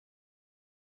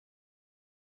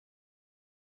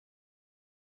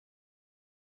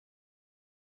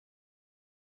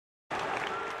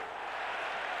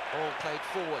Ball played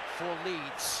forward for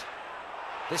Leeds.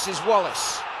 This is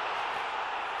Wallace.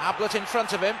 Ablett in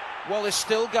front of him. Wallace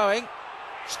still going.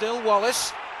 Still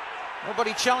Wallace.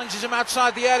 Nobody challenges him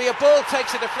outside the area. Ball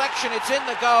takes a deflection. It's in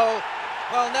the goal.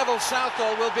 Well, Neville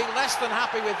Southall will be less than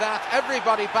happy with that.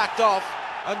 Everybody backed off,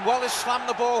 and Wallace slammed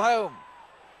the ball home.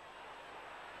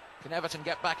 Can Everton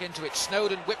get back into it?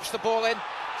 Snowden whips the ball in.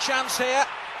 Chance here.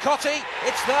 Cottee.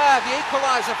 It's there. The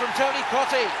equaliser from Tony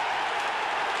Cottee.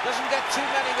 Doesn't get too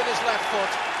many with his left foot.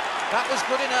 That was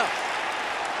good enough.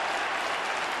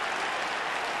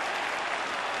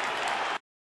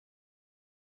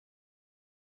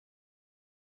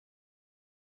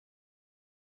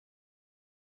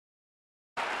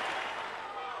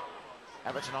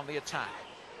 Everton on the attack.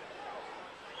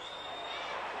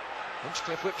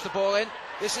 Hinchcliffe whips the ball in.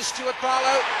 This is Stuart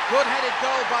Barlow. Good-headed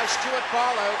goal by Stuart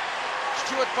Barlow.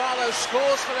 Stuart Barlow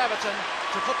scores for Everton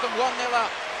to put them 1-0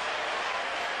 up.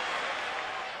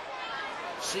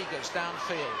 Seegers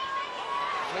downfield.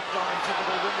 Flicked on in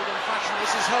typical Wimbledon fashion.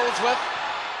 This is Holdsworth.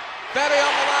 Berry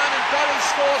on the line, and Berry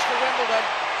scores for Wimbledon.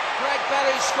 Greg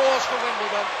Berry scores for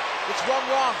Wimbledon. It's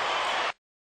 1-1.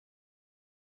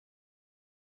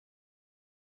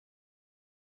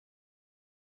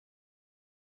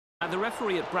 The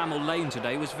referee at Bramall Lane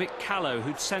today was Vic Callow,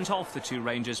 who'd sent off the two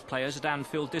Rangers players at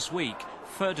Anfield this week,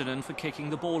 Ferdinand for kicking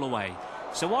the ball away.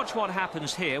 So watch what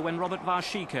happens here when Robert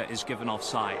Varshika is given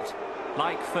offside.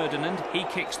 Like Ferdinand, he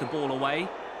kicks the ball away.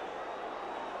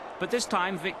 But this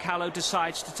time Vic Callow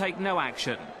decides to take no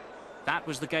action. That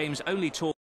was the game's only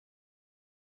talk.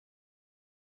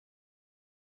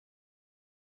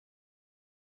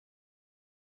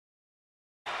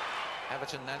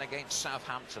 Everton then against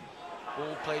Southampton.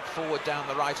 Ball played forward down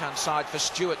the right-hand side for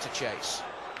Stewart to chase.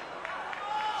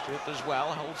 Stewart does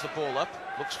well, holds the ball up,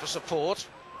 looks for support.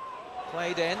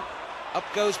 Played in. Up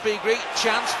goes Beagrie.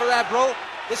 Chance for Ebrel.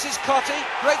 This is Cottee.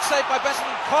 Great save by Besson.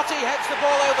 Cottee heads the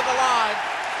ball over the line.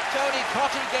 Tony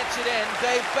Cottee gets it in.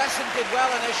 Dave Besson did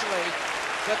well initially,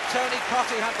 but Tony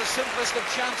Cottee had the simplest of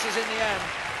chances in the end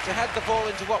to head the ball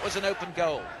into what was an open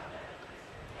goal.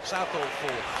 Southall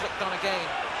forward. Flicked on again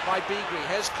by Beagrie.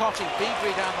 Here's Cottee.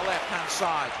 Beagrie down the left-hand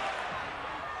side.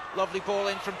 Lovely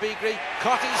ball in from Beagrie.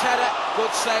 Cottee's header.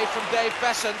 Good save from Dave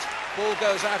Besant. Ball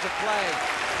goes out of play.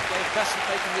 Dave Besant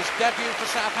making his debut for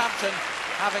Southampton,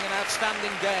 having an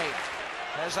outstanding game.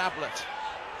 There's Ablett.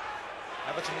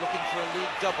 Everton looking for a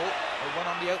league double. They won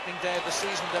on the opening day of the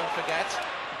season, don't forget.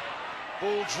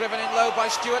 Ball driven in low by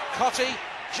Stewart. Cottee.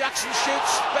 Jackson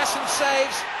shoots. Besant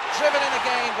saves. Driven in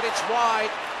again, but it's wide.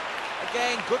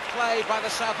 Again, good play by the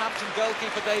Southampton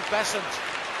goalkeeper, Dave Besant.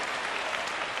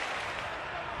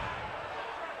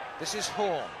 This is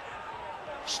Horn.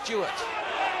 Stewart.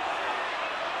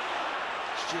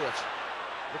 Stewart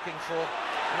looking for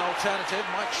an alternative.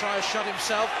 Might try a shot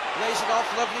himself. Lays it off.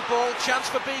 Lovely ball. Chance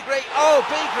for Beagrie. Oh,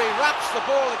 Beagrie wraps the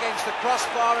ball against the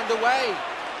crossbar and away.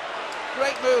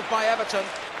 Great move by Everton.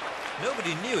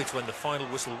 Nobody knew it when the final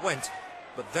whistle went,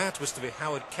 but that was to be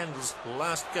Howard Kendall's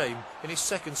last game in his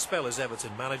second spell as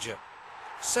Everton manager.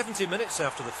 70 minutes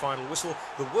after the final whistle,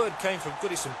 the word came from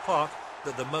Goodison Park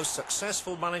that the most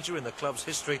successful manager in the club's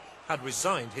history had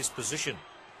resigned his position.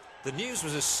 The news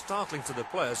was as startling to the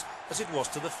players as it was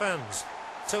to the fans.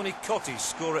 Tony Cottee,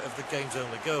 scorer of the game's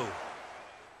only goal.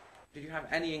 Did you have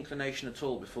any inclination at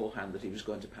all beforehand that he was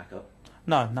going to pack up?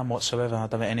 No, none whatsoever. I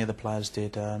don't think any of the players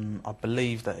did. I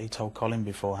believe that he told Colin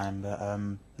beforehand, but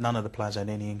none of the players had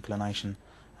any inclination,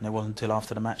 and it wasn't until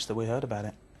after the match that we heard about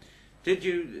it. Did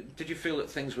you feel that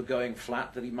things were going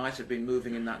flat, that he might have been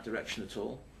moving in that direction at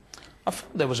all? I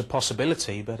thought there was a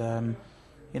possibility, but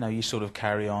you know, you sort of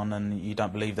carry on and you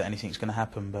don't believe that anything's going to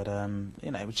happen. But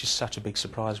you know, it was just such a big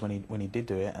surprise when he did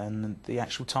do it, and the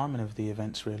actual timing of the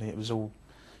events, really, it was all,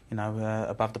 you know,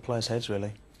 above the players' heads,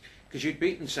 really. Because you'd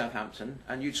beaten Southampton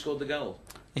and you'd scored the goal.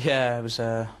 Yeah, it was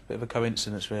a bit of a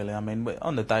coincidence, really. I mean,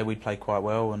 on the day we played quite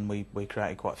well and we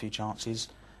created quite a few chances,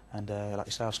 and like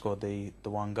you say, I scored the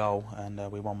one goal and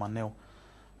we won 1-0.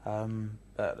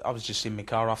 I was just in my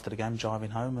car after the game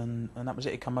driving home, and that was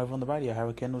it. It came over on the radio,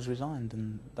 Howard Kendall's resigned,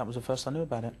 and that was the first I knew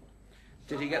about it.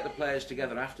 Did he get the players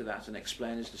together after that and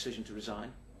explain his decision to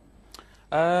resign?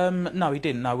 No, he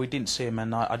didn't. No, we didn't see him,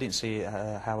 and I didn't see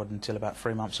Howard until about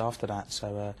 3 months after that.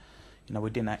 So, you know, we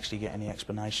didn't actually get any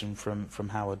explanation from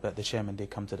Howard, but the chairman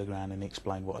did come to the ground and he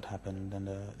explained what had happened, and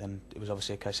then it was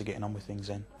obviously a case of getting on with things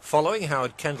then. Following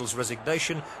Howard Kendall's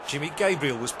resignation, Jimmy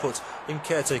Gabriel was put in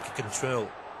caretaker control.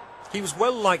 He was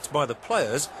well liked by the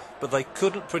players, but they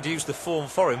couldn't produce the form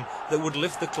for him that would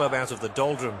lift the club out of the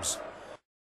doldrums.